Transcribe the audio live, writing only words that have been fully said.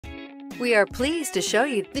We are pleased to show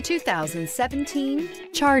you the 2017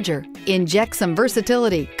 Charger. Inject some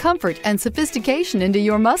versatility, comfort, and sophistication into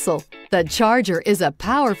your muscle. The Charger is a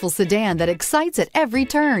powerful sedan that excites at every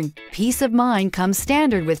turn. Peace of mind comes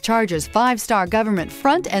standard with Charger's 5-star government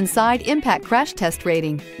front and side impact crash test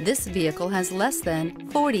rating. This vehicle has less than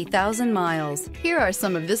 40,000 miles. Here are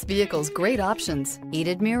some of this vehicle's great options: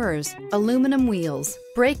 heated mirrors, aluminum wheels,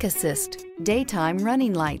 brake assist, daytime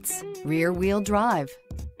running lights, rear wheel drive,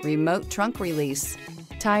 remote trunk release,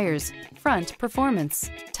 tires, front performance,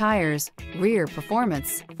 tires, rear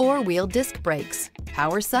performance, 4-wheel disc brakes,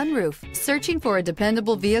 power sunroof. Searching for a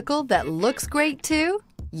dependable vehicle that looks great too?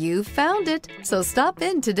 You found it, so stop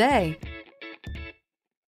in today.